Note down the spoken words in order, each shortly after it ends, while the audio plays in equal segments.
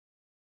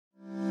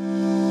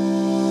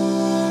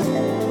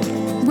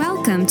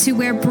Welcome to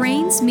Where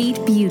Brains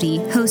Meet Beauty,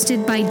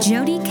 hosted by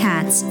Jody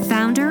Katz,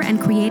 founder and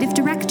creative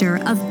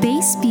director of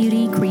Base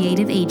Beauty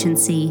Creative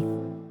Agency.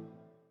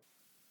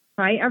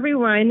 Hi,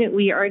 everyone.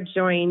 We are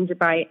joined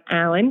by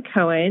Alan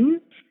Cohen,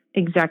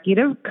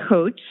 executive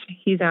coach.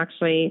 He's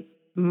actually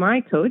my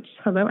coach.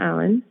 Hello,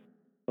 Alan.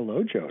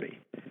 Hello, Jody.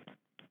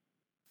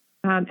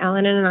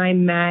 Alan and I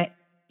met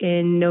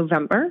in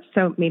November,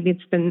 so maybe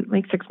it's been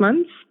like 6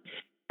 months.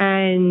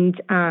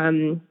 And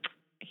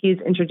he's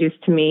introduced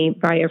to me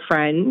by a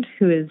friend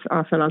who is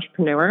also an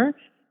entrepreneur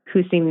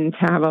who seemed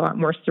to have a lot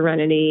more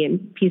serenity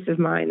and peace of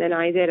mind than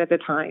I did at the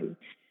time.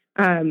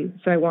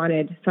 So I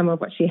wanted some of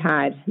what she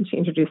had, and she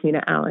introduced me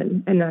to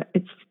Alan, and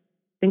it's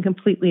been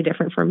completely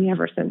different for me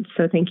ever since.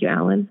 So thank you,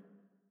 Alan.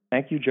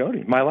 Thank you,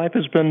 Jody. My life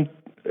has been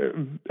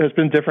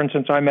different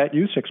since I met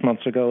you 6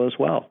 months ago as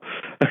well,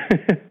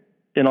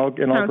 in all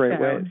great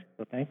ways.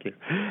 So thank you.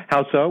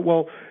 How so?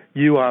 Well,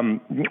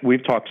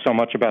 we've talked so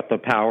much about the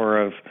power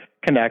of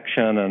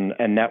connection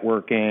and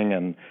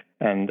networking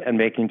and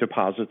making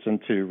deposits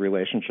into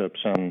relationships,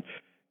 and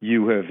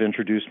you have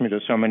introduced me to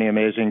so many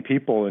amazing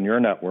people in your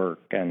network,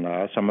 and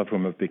some of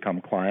whom have become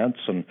clients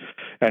and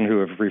who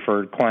have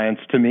referred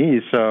clients to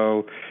me.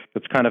 So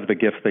it's kind of the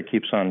gift that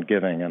keeps on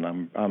giving, and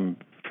I'm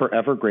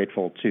forever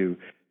grateful to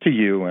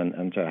you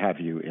and to have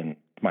you in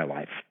my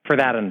life for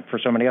that and for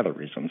so many other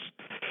reasons.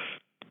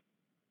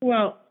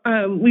 Well,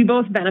 we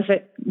both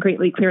benefit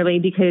greatly, clearly,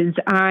 because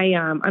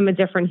I'm a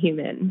different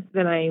human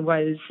than I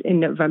was in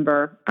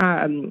November.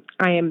 I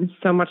am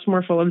so much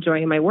more full of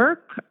joy in my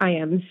work. I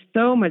am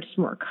so much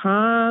more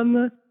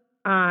calm.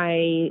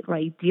 I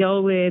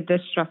deal with the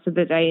stress of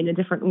the day in a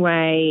different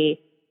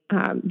way.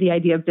 The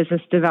idea of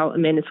business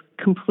development is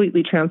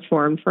completely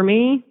transformed for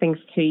me thanks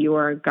to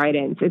your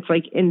guidance. It's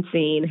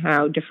insane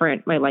how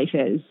different my life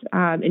is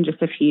in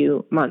just a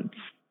few months.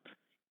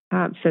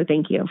 So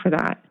thank you for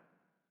that.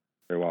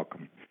 You're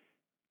welcome.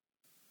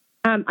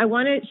 I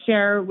want to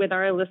share with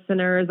our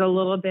listeners a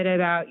little bit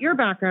about your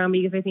background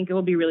because I think it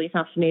will be really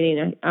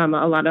fascinating. A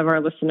lot of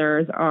our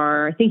listeners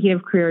are thinking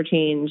of career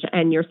change,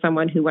 and you're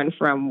someone who went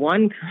from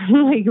one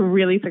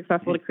really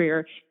successful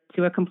career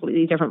to a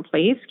completely different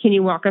place. Can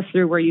you walk us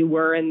through where you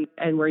were and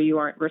where you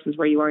are versus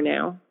where you are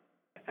now?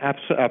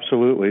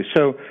 Absolutely.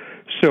 So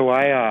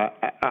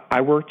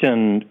I worked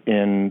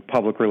in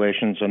public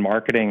relations and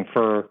marketing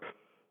for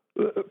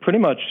pretty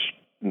much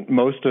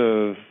most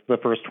of the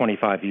first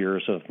 25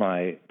 years of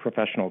my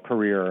professional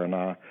career, and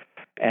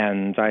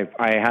I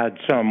had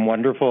some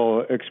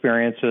wonderful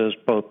experiences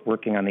both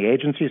working on the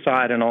agency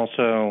side and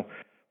also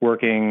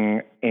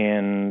working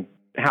in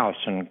house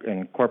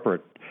and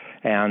corporate.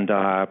 And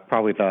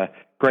probably the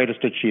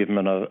greatest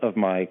achievement of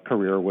my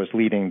career was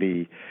leading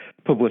the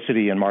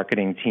publicity and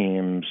marketing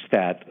teams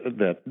that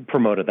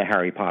promoted the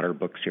Harry Potter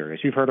book series.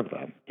 You've heard of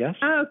them, yes?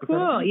 Oh,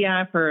 cool. Yeah,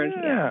 I've heard.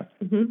 Yeah.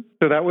 Mm-hmm.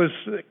 So that was,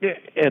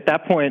 at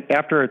that point,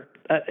 after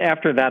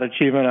that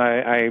achievement,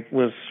 I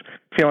was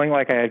feeling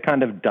like I had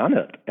kind of done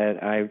it.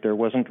 I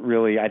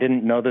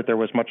didn't know that there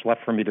was much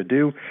left for me to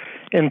do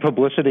in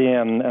publicity,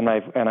 and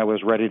I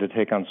was ready to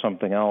take on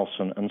something else.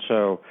 And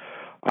so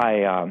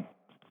I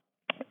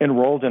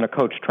enrolled in a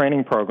coach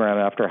training program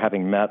after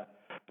having met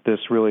this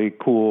really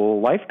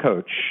cool life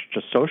coach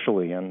just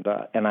socially, and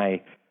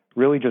I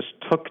really just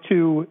took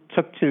to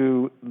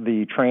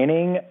the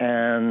training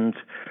and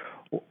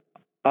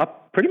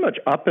pretty much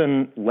up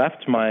and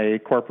left my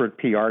corporate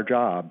PR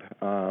job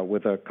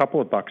with a couple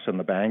of bucks in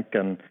the bank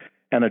and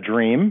a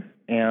dream,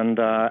 and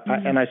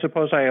I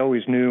suppose I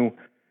always knew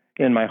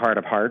in my heart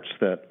of hearts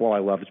that while I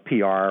loved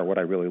PR, what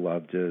I really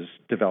loved is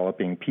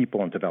developing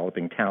people and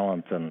developing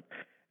talent,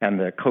 and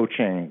the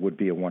coaching would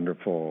be a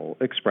wonderful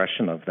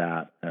expression of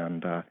that.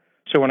 And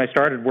so when I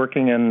started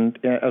working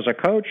as a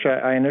coach,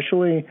 I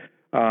initially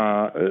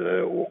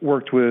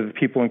worked with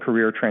people in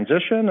career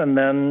transition, and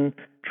then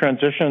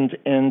transitioned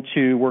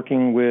into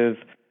working with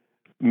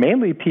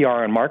mainly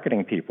PR and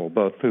marketing people,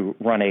 both who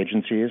run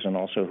agencies and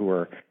also who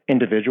are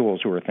individuals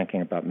who are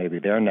thinking about maybe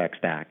their next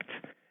act.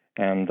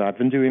 And I've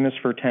been doing this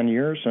for 10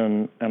 years,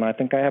 and I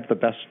think I have the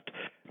best.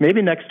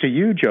 Maybe next to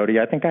you, Jody,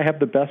 I think I have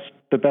the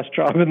best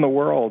job in the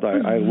world.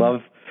 I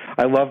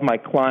love my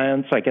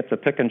clients. I get to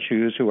pick and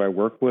choose who I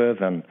work with,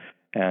 and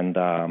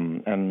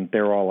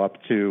they're all up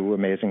to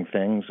amazing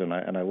things, and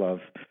I love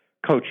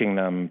coaching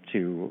them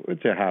to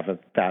have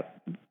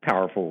that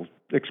powerful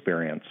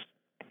experience.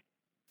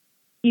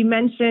 You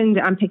mentioned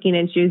picking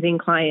and choosing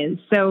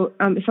clients. So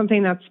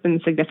something that's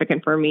been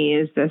significant for me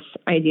is this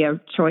idea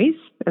of choice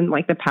and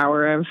the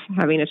power of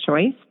having a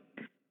choice.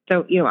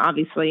 So,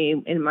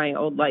 obviously in my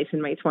old life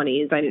in my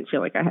 20s, I didn't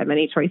feel like I had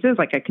many choices.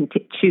 I can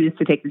choose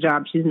to take the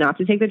job, choose not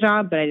to take the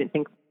job, but I didn't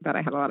think that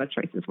I had a lot of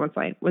choices once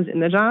I was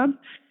in the job.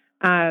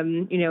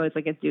 It's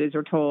like a do as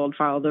you're told,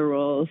 follow the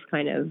rules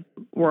kind of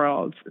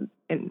world.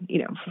 And,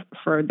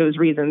 for those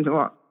reasons,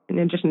 well, in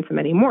addition to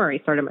many more, I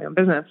started my own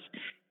business.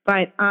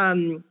 But,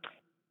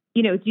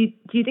 do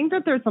you think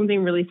that there's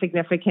something really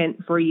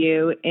significant for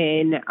you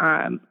in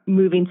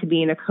moving to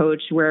being a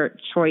coach where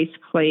choice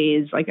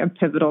plays a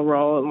pivotal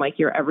role in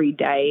your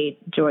everyday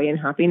joy and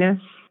happiness?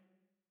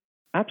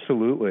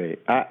 Absolutely.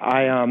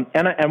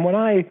 And when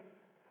I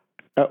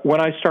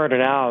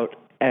started out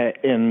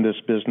in this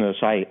business,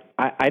 I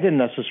didn't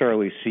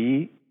necessarily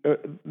see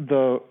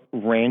the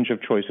range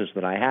of choices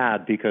that I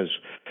had, because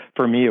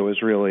for me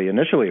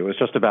initially it was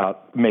just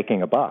about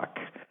making a buck.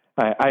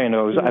 I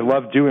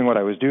loved doing what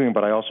I was doing,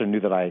 but I also knew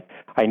that I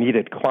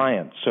needed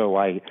clients. So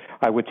I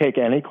would take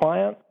any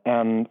client,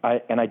 and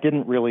I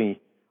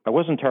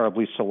wasn't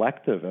terribly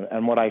selective.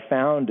 And what I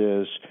found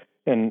is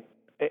in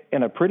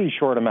a pretty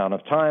short amount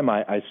of time,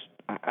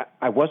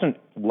 I wasn't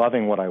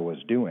loving what I was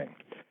doing.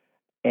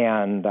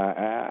 And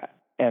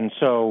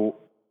so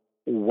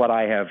what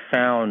I have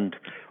found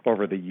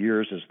over the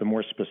years is the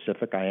more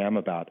specific I am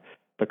about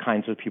the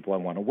kinds of people I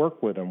want to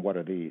work with and what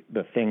are the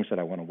things that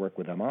I want to work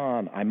with them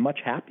on, I'm much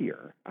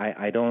happier.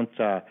 I don't,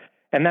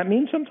 and that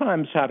means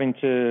sometimes having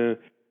to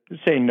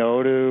say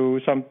no to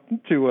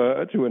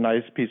a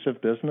nice piece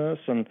of business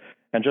and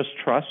just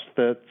trust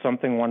that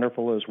something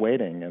wonderful is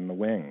waiting in the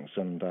wings.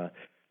 And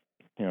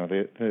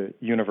the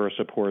universe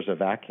abhors a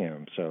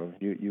vacuum. So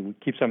you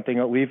keep something,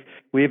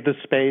 leave the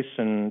space,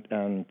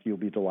 and you'll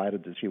be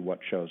delighted to see what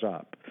shows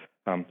up.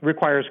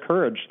 Requires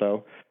courage,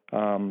 though,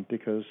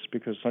 because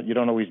you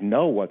don't always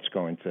know what's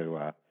going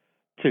to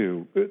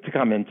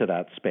come into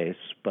that space.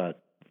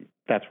 But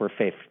that's where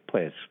faith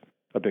plays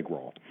a big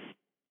role.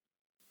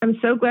 I'm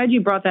so glad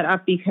you brought that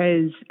up,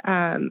 because,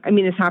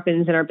 this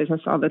happens in our business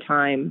all the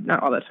time.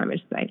 Not all the time, I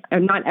should say.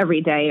 Not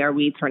every day are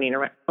we turning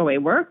away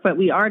work, but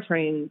we are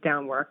turning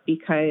down work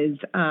because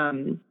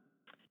sometimes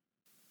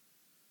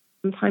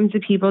the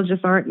people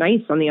just aren't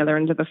nice on the other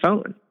end of the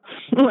phone.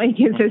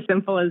 It's as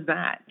simple as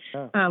that.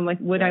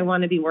 Would I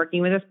want to be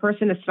working with this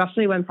person,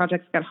 especially when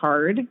projects get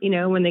hard,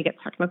 when they get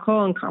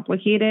technical and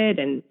complicated,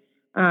 and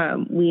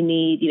we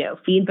need,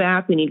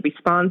 feedback, we need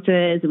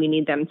responses, we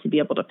need them to be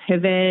able to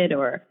pivot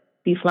or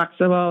be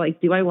flexible.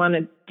 Do I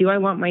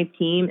want my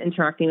team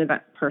interacting with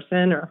that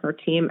person or her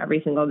team every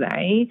single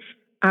day?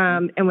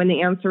 And when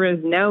the answer is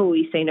no,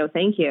 we say no,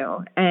 thank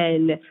you.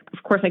 And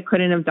of course, I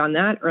couldn't have done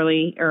that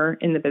earlier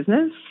in the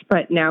business,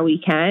 but now we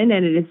can,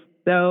 and it is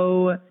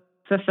so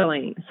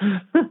fulfilling.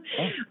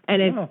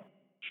 And it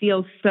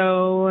feels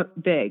so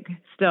big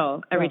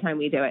still every time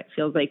we do it. It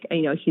feels like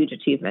a huge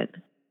achievement.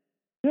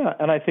 Yeah,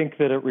 and I think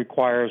that it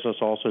requires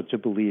us also to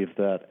believe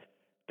that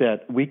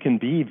we can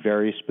be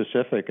very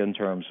specific in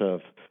terms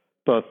of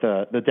both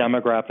the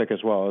demographic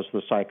as well as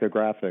the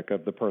psychographic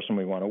of the person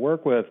we want to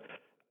work with,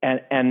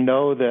 and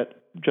know that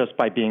just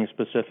by being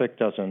specific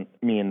doesn't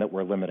mean that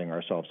we're limiting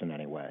ourselves in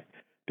any way,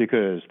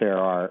 because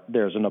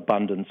there's an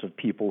abundance of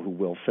people who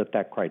will fit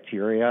that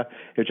criteria.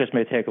 It just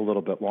may take a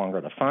little bit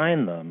longer to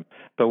find them,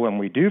 but when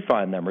we do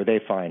find them or they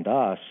find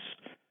us,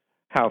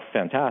 how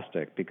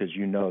fantastic, because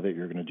you know that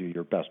you're going to do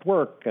your best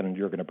work and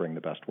you're going to bring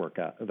the best work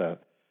out.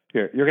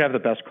 You're going to have the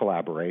best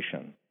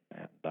collaboration.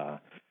 And,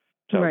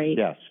 right.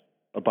 Yes,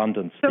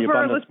 abundance. So for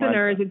our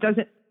listeners,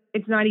 mindset.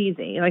 It's not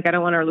easy. I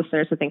don't want our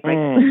listeners to think it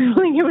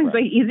was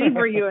easy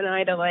for you and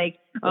I to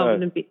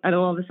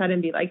all of a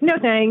sudden be like, no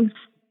thanks,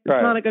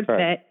 it's not a good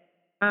fit.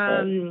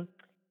 I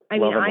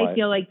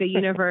feel like the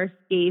universe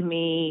gave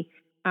me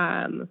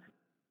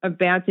a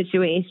bad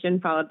situation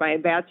followed by a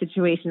bad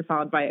situation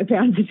followed by a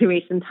bad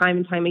situation time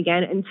and time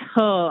again,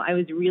 until I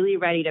was really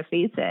ready to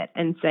face it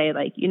and say,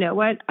 you know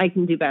what, I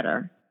can do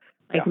better.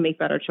 I can make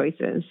better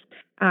choices.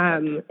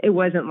 It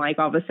wasn't like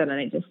all of a sudden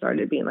I just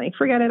started being like,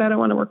 forget it, I don't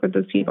want to work with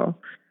those people.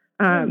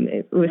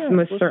 It was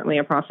most certainly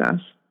a process.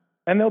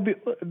 And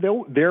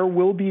there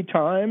will be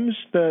times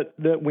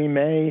that we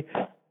may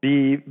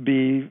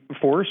be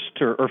forced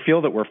or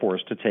feel that we're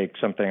forced to take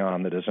something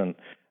on that isn't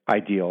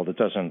ideal, that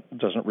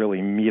doesn't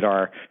really meet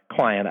our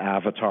client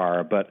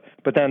avatar. But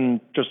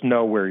then just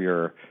know where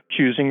you're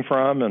choosing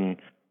from, and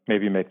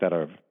maybe make that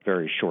a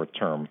very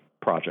short-term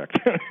project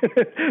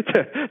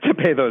to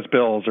pay those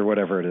bills or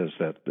whatever it is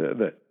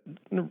that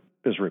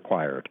is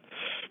required.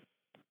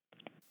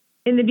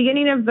 In the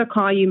beginning of the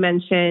call, you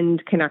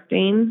mentioned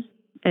connecting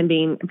and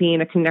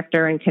being a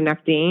connector and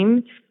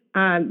connecting.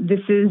 This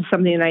is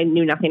something that I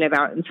knew nothing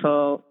about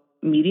until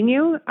meeting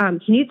you.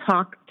 Can you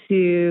talk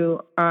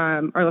to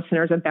our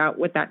listeners about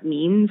what that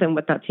means and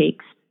what that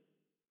takes?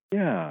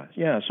 Yeah.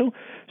 So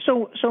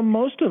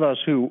most of us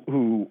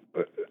who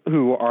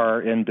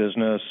are in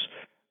business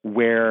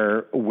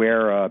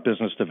wear a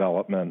business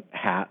development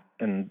hat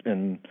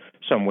in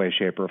some way,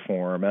 shape, or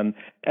form,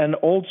 and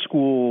old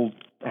school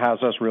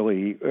has us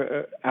really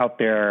out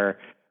there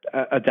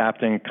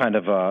adapting kind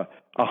of a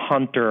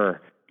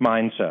hunter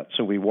mindset.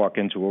 So we walk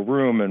into a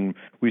room and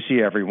we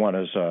see everyone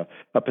as a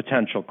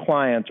potential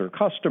client or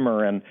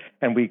customer, and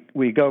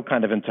we go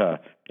kind of into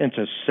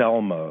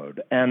sell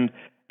mode. And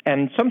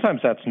sometimes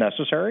that's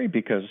necessary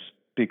because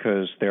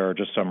there are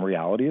just some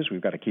realities.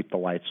 We've got to keep the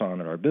lights on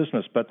in our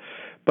business. But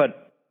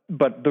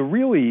but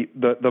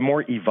the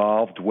more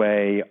evolved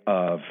way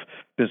of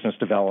business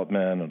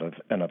development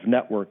and of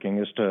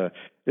networking is to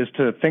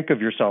think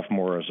of yourself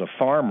more as a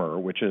farmer,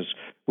 which is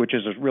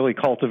really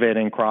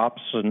cultivating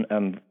crops,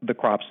 and the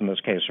crops in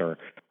this case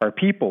are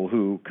people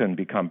who can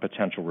become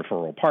potential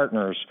referral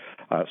partners,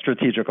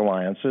 strategic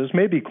alliances,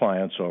 maybe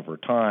clients over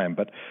time.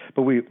 But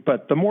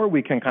the more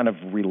we can kind of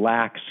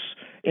relax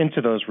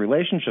into those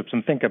relationships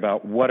and think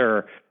about what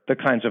are the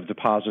kinds of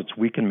deposits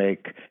we can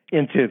make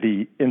into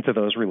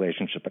those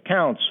relationship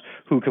accounts,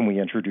 who can we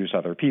introduce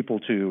other people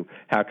to,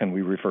 how can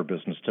we refer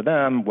business to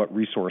them, what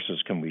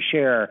resources can we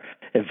share,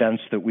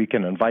 events that we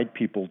can invite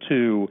people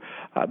to,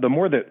 the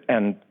more that,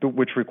 and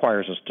which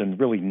requires us to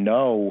really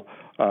know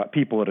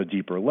people at a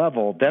deeper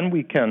level, then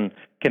we can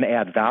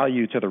add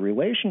value to the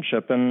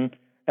relationship, and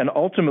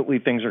ultimately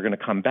things are going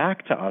to come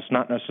back to us,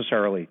 not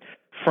necessarily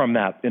from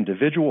that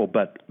individual,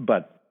 but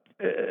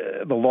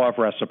the law of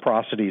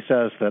reciprocity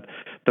says that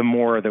the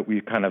more that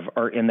we kind of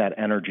are in that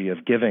energy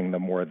of giving, the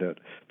more that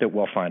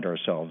we'll find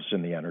ourselves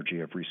in the energy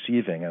of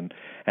receiving,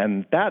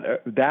 and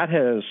that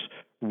has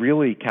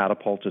really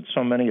catapulted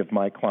so many of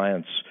my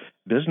clients'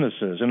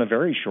 businesses in a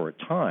very short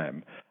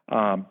time.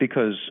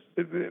 Because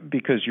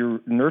you're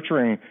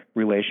nurturing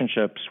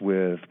relationships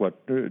with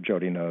what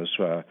Jody knows,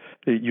 the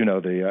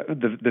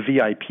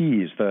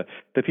VIPs, the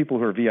people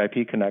who are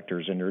VIP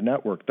connectors in your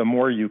network. The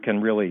more you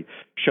can really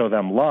show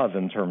them love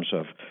in terms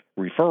of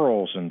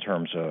referrals, in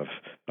terms of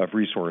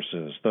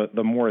resources,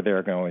 the more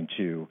they're going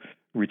to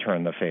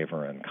return the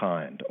favor in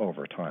kind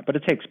over time. But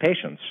it takes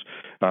patience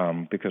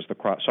because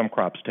some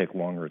crops take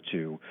longer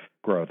to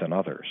grow than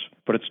others.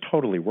 But it's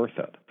totally worth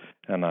it.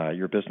 And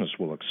your business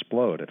will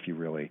explode if you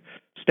really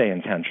stay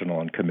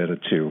intentional and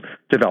committed to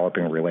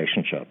developing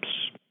relationships,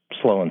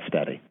 slow and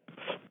steady.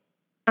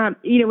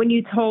 When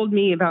you told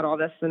me about all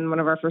this in one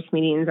of our first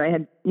meetings, I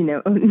had,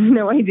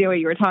 no idea what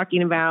you were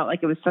talking about.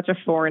 Like, it was such a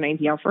foreign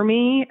idea for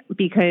me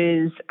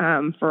because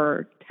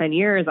for 10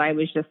 years, I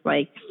was just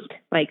like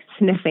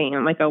sniffing.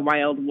 I'm like a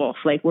wild wolf.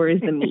 Like, where is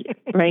the meat,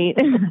 right?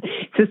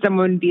 So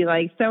someone would be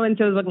like,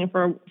 so-and-so's looking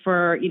for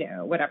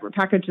whatever,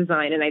 package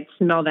design. And I'd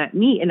smell that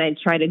meat and I'd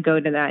try to go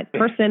to that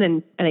person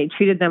and I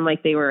treated them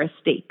like they were a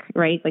steak,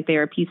 right? Like they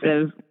were a piece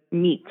of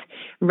meat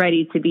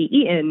ready to be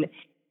eaten.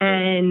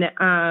 And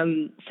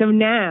so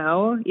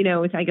now,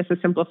 I guess to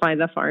simplify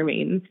the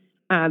farming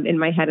in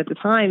my head at the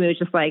time, it was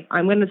just like,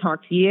 I'm going to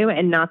talk to you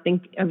and not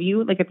think of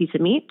you like a piece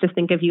of meat. Just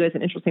think of you as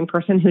an interesting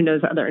person who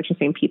knows other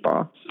interesting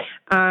people.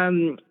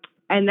 And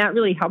that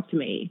really helped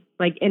me,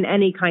 like in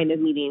any kind of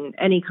meeting,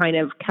 any kind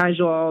of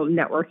casual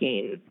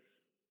networking,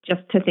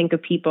 just to think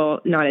of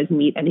people not as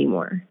meat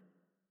anymore.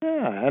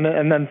 Yeah,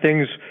 and then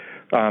things,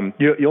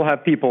 you'll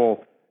have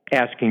people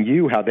asking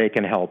you how they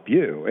can help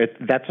you.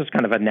 That's just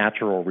kind of a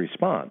natural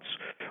response.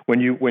 When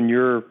you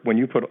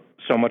put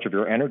so much of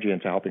your energy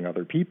into helping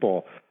other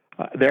people,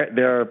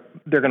 they're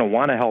going to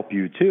want to help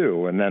you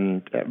too. And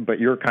then, but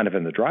you're kind of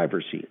in the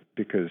driver's seat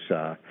because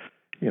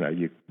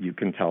you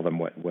can tell them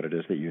what it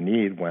is that you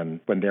need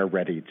when they're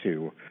ready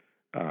to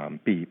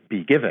be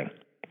giving.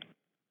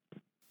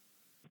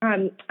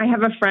 I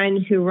have a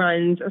friend who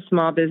runs a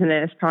small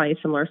business, probably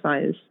similar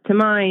size to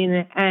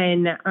mine,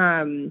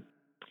 and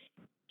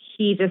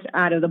he just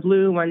out of the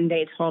blue one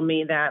day told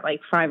me that like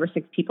 5 or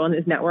 6 people in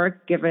his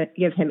network give him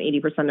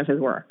 80% of his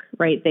work,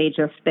 right?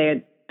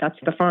 That's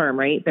the farm,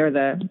 right? They're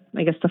the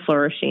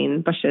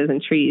flourishing bushes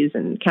and trees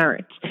and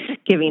carrots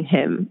giving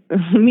him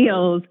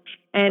meals.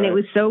 And It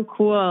was so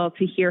cool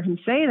to hear him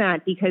say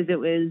that because it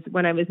was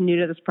when I was new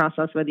to this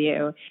process with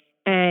you.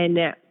 And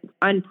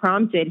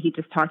unprompted, he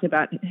just talked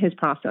about his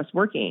process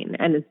working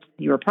and it's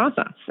your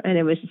process. And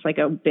it was just like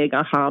a big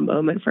aha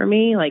moment for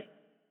me. Like,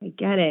 I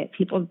get it.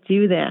 People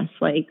do this.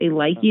 Like, they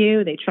like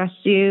you, they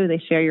trust you, they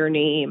share your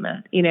name,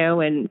 and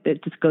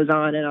it just goes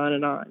on and on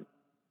and on.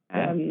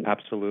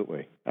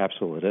 Absolutely.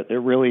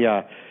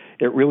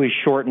 It really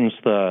shortens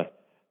the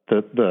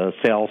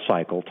sales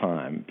cycle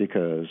time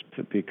because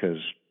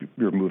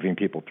you're moving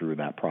people through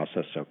that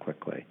process so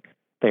quickly.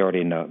 They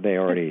already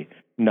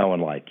know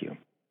and like you.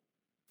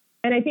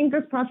 And I think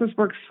this process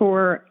works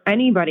for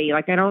anybody.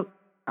 Like, I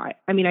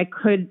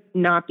could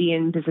not be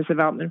in business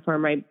development for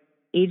my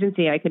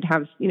agency. I could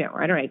have,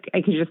 I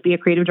could just be a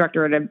creative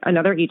director at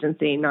another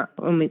agency, not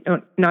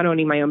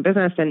owning my own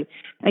business. And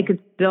I could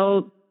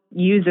still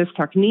use this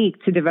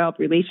technique to develop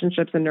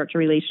relationships and nurture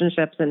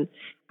relationships and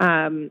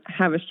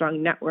have a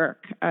strong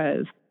network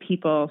of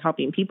people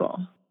helping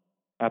people.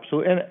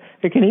 Absolutely. And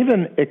it can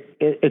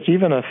it's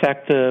even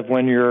effective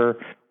when you're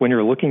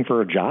looking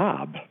for a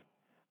job.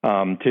 A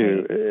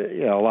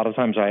lot of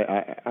times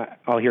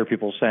I'll hear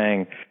people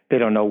saying they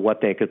don't know how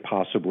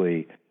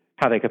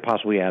they could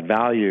possibly add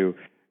value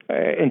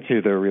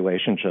into their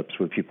relationships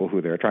with people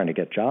who they're trying to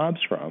get jobs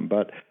from.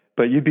 But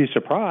you'd be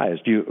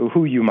surprised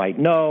who you might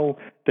know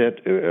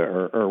that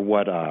or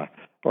what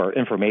or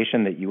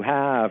information that you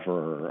have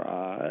or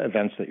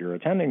events that you're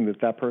attending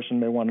that person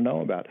may want to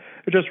know about.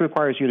 It just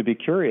requires you to be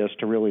curious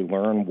to really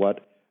learn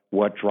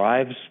what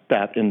drives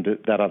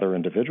that other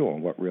individual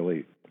and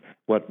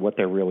what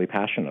they're really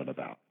passionate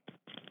about.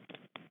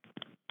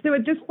 So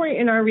at this point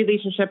in our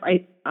relationship,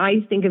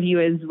 I think of you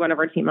as one of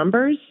our team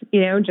members,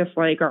 just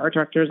like our art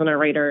directors and our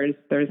writers.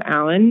 There's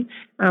Alan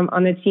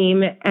on the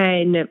team.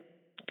 And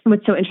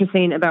what's so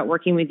interesting about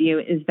working with you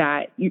is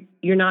that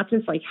you're not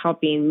just like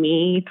helping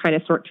me kind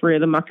of sort through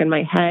the muck in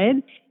my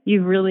head.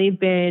 You've really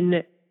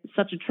been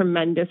such a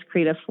tremendous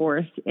creative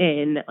force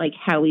in like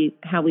how we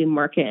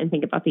market and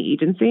think about the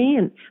agency.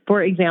 And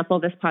for example,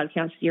 this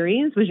podcast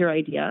series was your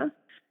idea.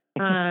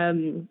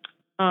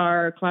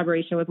 Our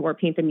collaboration with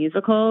Warpaint the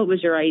Musical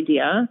was your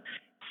idea.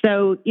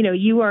 So,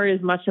 you are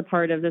as much a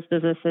part of this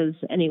business as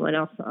anyone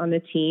else on the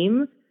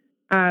team.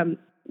 How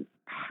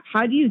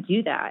do you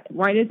do that?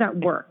 Why does that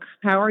work?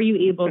 How are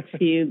you able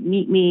to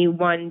meet me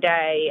one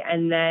day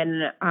and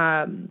then,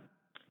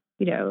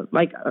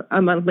 like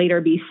a month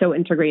later be so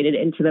integrated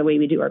into the way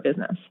we do our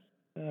business?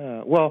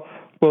 Well,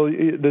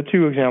 the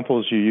two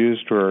examples you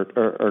used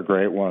are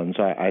great ones.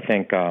 I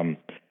think I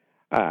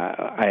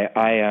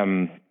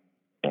am.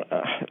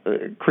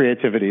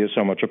 Creativity is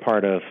so much a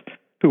part of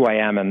who I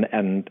am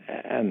and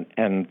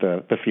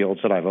the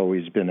fields that I've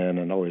always been in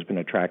and always been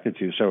attracted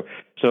to. So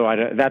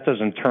that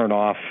doesn't turn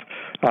off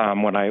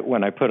when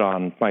I put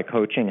on my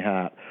coaching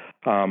hat.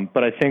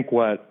 But I think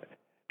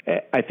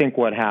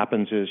what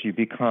happens is you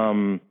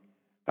become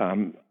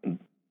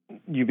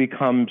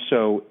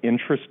so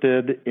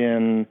interested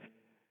in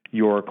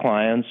your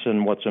clients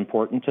and what's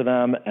important to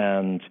them,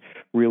 and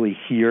really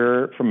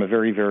hear from a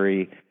very,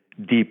 very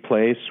deep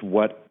place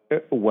what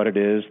it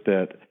is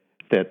that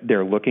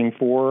they're looking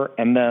for,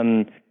 and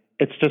then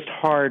it's just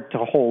hard to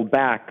hold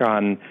back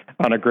on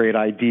a great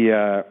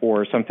idea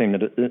or something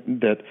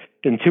that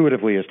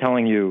intuitively is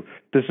telling you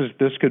this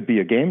could be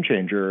a game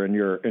changer in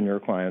your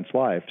client's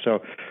life.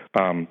 So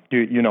I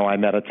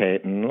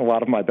meditate, and a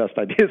lot of my best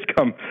ideas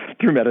come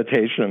through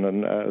meditation,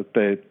 and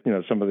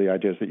some of the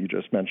ideas that you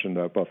just mentioned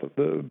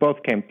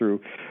both came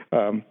through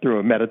a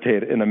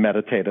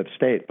meditative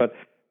state. But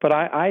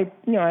I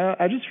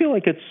just feel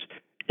like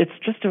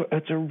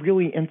it's a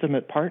really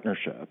intimate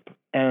partnership,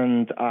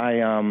 and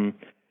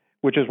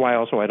which is why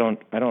also I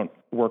don't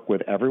work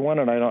with everyone,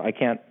 and I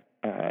can't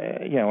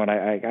and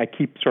I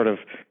keep sort of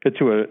it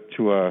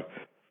to a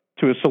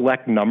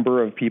select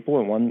number of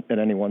people at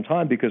any one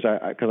time because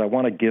I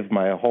want to give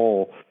my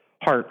whole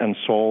heart and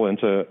soul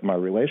into my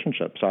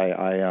relationships.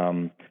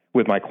 I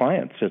with my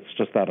clients, it's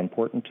just that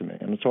important to me,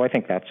 and so I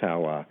think that's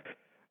how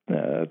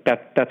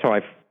that's how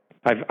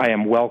I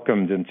am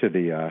welcomed into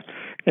the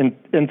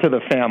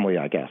family,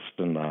 I guess,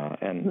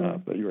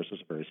 but yours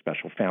is a very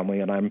special family,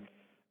 and I'm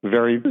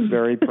very,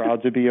 very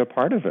proud to be a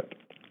part of it.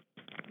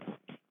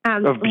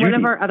 One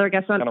of our other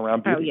guests on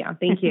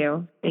thank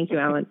you,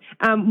 Alan.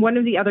 One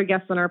of the other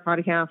guests on our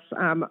podcast,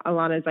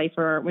 Alana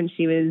Zeifer, when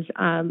she was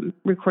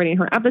recording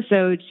her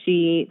episode,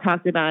 she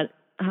talked about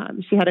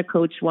she had a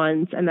coach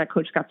once, and that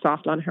coach got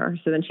soft on her.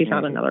 So then she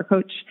found another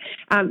coach.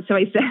 So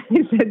I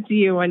said to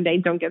you one day,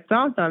 "Don't get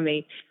soft on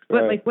me."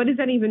 But what does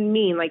that even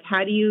mean? Like,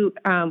 how do you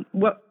how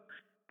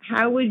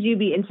would you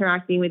be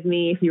interacting with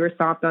me if you were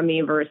soft on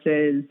me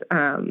versus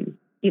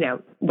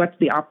what's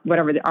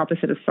whatever the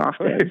opposite of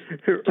soft is?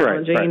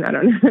 Challenging? Right.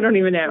 I don't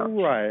even know.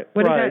 Right.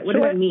 What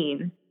does that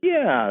mean?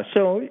 Yeah.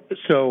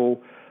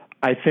 So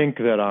I think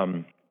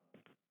that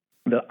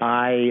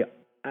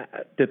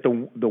that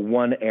the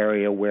one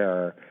area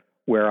where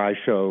I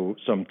show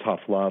some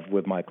tough love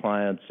with my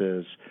clients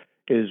is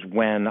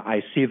when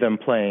I see them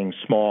playing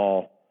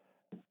small,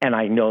 and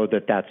I know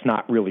that that's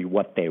not really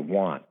what they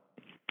want,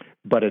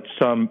 but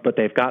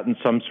they've gotten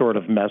some sort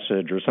of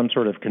message or some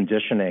sort of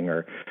conditioning,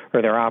 or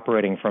they're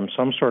operating from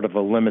some sort of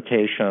a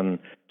limitation,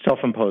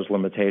 self-imposed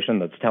limitation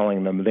that's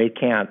telling them they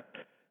can't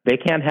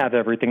have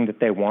everything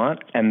that they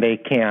want, and they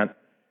can't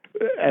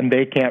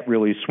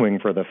really swing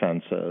for the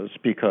fences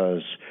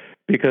because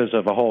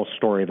of a whole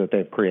story that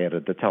they've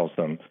created that tells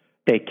them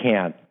they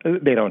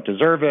don't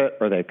deserve it,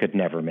 or they could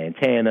never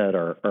maintain it,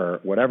 or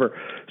whatever.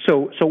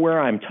 So where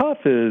I'm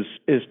tough is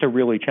to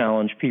really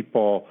challenge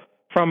people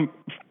from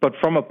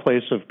a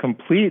place of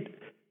complete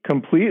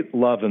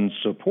love and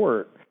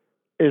support,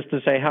 is to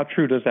say, how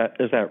true is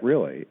that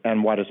really,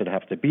 and why does it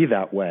have to be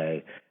that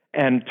way,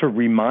 and to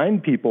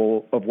remind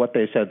people of what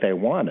they said they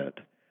wanted.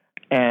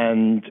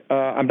 And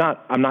I'm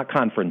not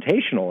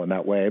confrontational in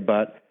that way,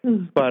 but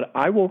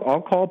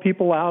I'll call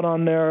people out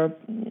on the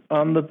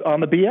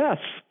BS,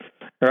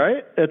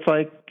 right? It's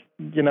like,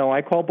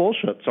 I call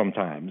bullshit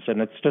sometimes,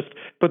 and it's just,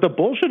 but the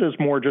bullshit is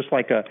more just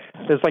like a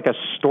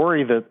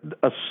story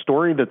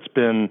that's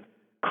been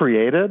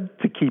created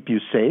to keep you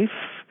safe,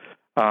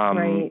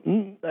 right,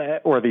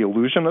 or the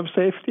illusion of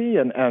safety,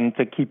 and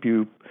to keep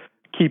you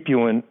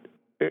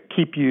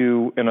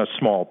in a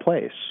small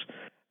place.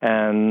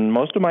 And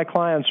most of my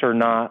clients are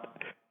not.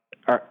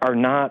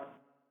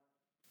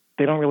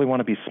 They don't really want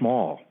to be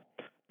small.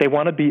 They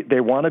want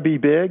to be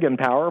big and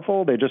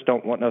powerful. They just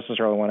don't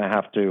necessarily want to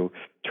have to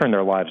turn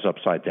their lives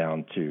upside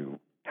down to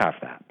have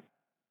that.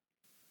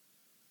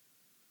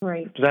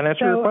 Right. Does that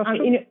answer your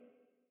question?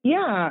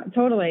 Yeah,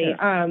 totally.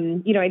 Yeah.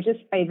 I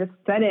just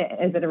said it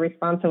as a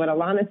response to what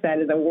Alana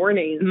said as a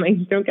warning.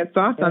 Like, don't get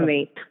soft on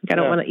me. Like, I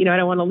don't want to, I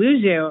don't want to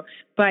lose you.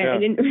 But I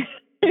didn't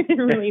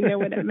really know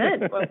what it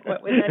meant. What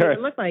would that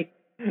even look like?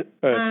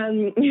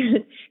 Right.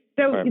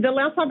 The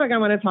last topic I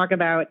want to talk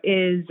about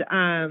is,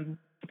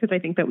 because I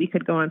think that we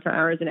could go on for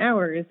hours and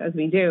hours as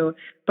we do,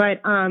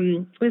 but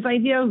this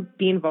idea of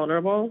being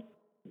vulnerable.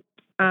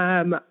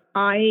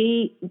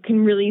 I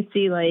can really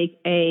see like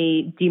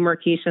a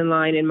demarcation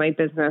line in my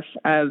business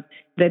of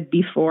the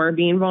before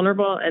being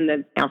vulnerable and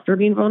the after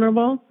being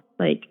vulnerable,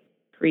 like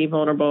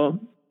pre-vulnerable,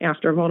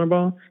 after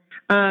vulnerable.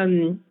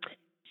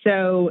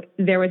 So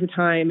there was a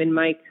time in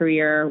my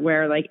career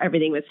where like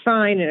everything was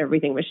fine and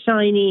everything was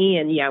shiny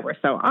and yeah, we're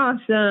so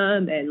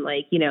awesome and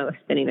like,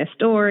 spinning a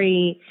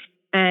story.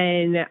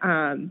 And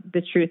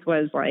the truth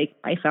was like,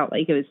 I felt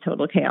like it was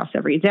total chaos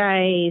every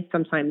day.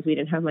 Sometimes we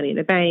didn't have money in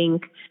the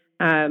bank.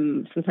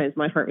 Sometimes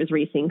my heart was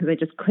racing because I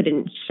just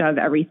couldn't shove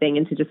everything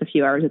into just a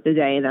few hours of the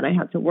day that I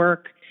had to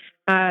work.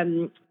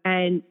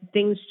 And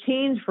things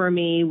changed for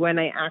me when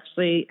I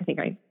think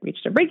I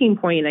reached a breaking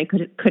point. I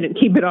couldn't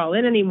keep it all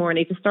in anymore. And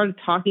I just started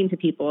talking to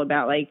people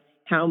about like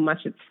how much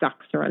it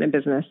sucks to run a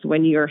business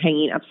when you're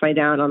hanging upside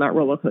down on that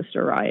roller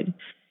coaster ride.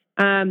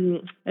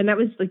 And that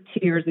was like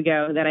 2 years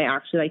ago that I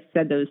actually like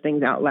said those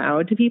things out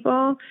loud to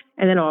people.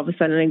 And then all of a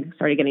sudden I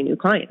started getting new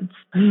clients.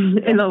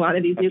 And a lot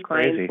of these new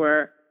clients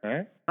were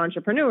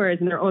entrepreneurs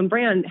in their own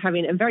brand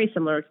having a very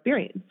similar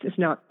experience. It's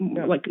not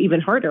like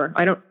even harder.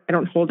 I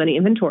don't hold any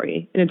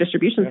inventory in a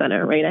distribution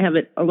center, right? I have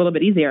it a little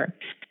bit easier.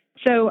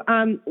 So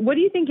what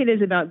do you think it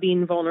is about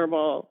being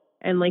vulnerable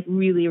and like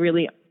really,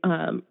 really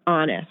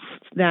honest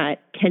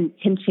that can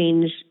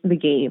change the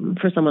game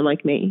for someone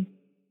like me?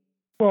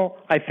 Well,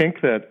 I think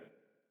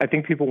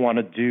people want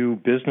to do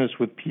business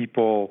with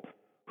people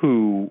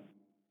who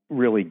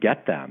really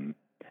get them.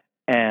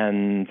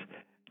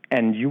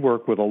 And you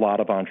work with a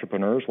lot of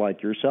entrepreneurs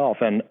like yourself,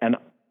 and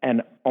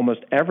almost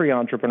every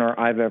entrepreneur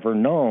I've ever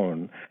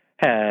known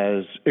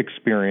has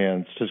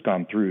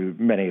gone through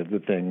many of the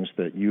things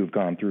that you've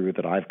gone through,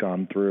 that I've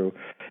gone through.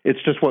 It's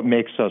just what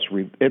makes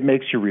it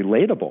makes you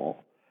relatable,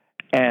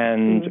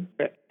 and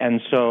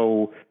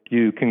so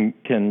you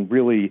can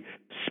really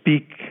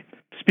speak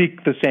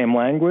the same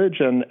language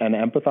and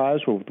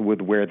empathize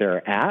with where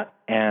they're at.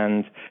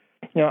 And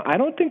I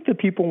don't think that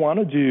people want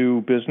to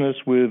do business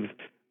with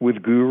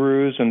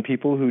gurus and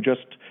people who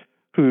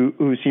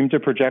seem to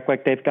project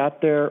like they've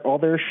got all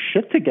their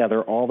shit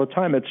together all the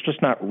time. It's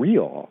just not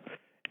real.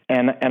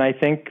 And I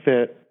think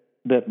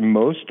that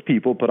most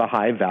people put a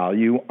high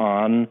value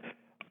on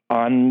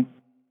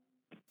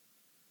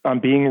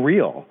being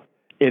real.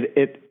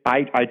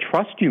 I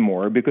trust you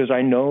more because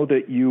I know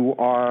that you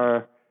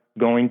are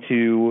going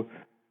to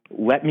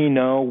let me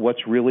know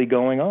what's really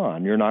going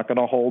on. You're not going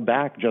to hold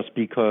back just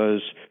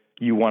because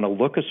you want to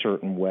look a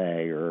certain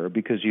way or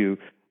because you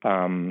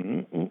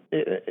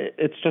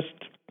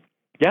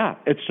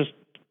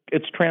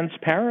it's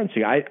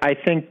transparency. I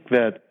think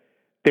that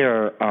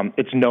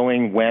it's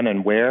knowing when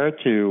and where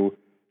to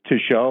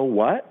show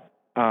what.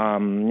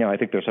 I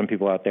think there's some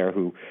people out there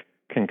who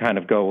can kind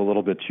of go a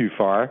little bit too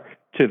far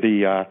to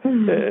the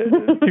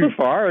too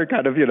far,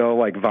 kind of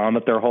like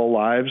vomit their whole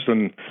lives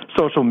and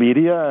social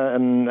media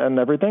and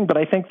everything. But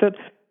I think that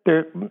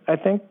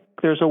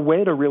there's a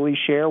way to really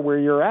share where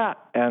you're at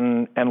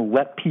and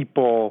let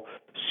people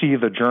see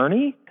the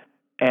journey.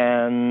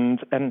 And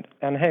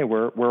hey,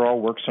 we're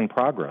all works in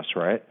progress,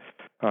 right?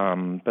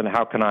 Then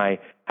how can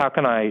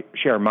I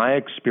share my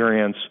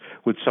experience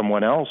with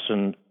someone else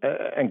and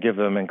give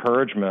them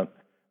encouragement,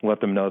 let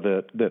them know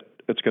that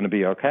it's going to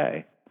be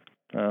okay?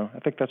 I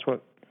think that's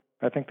what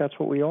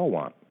we all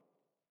want.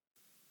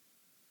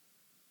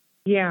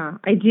 Yeah,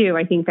 I do.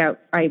 I think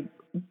that I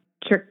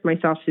tricked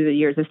myself through the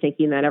years of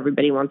thinking that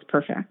everybody wants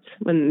perfect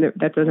when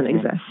that doesn't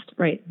exist,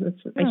 right?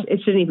 It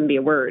shouldn't even be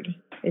a word.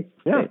 It's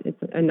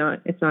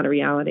not a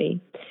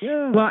reality.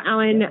 Yeah. Well,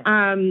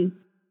 Alan,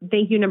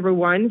 thank you, number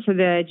one, for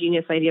the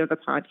genius idea of the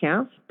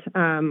podcast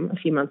a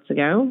few months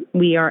ago.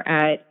 We are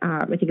at,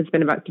 I think it's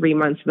been about 3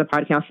 months of the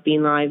podcast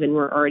being live, and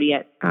we're already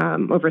at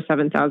over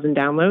 7,000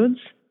 downloads,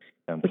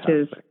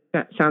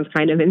 that sounds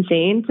kind of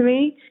insane to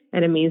me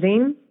and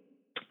amazing.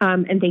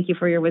 And thank you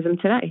for your wisdom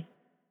today.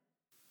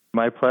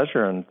 My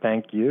pleasure, and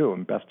thank you,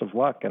 and best of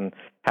luck, and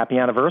happy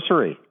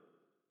anniversary.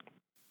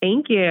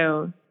 Thank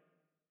you.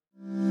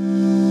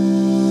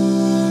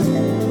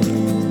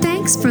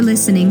 Thanks for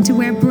listening to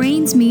Where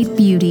Brains Meet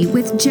Beauty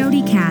with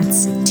Jody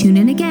Katz. Tune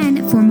in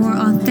again for more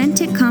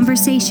authentic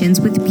conversations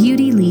with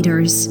beauty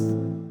leaders.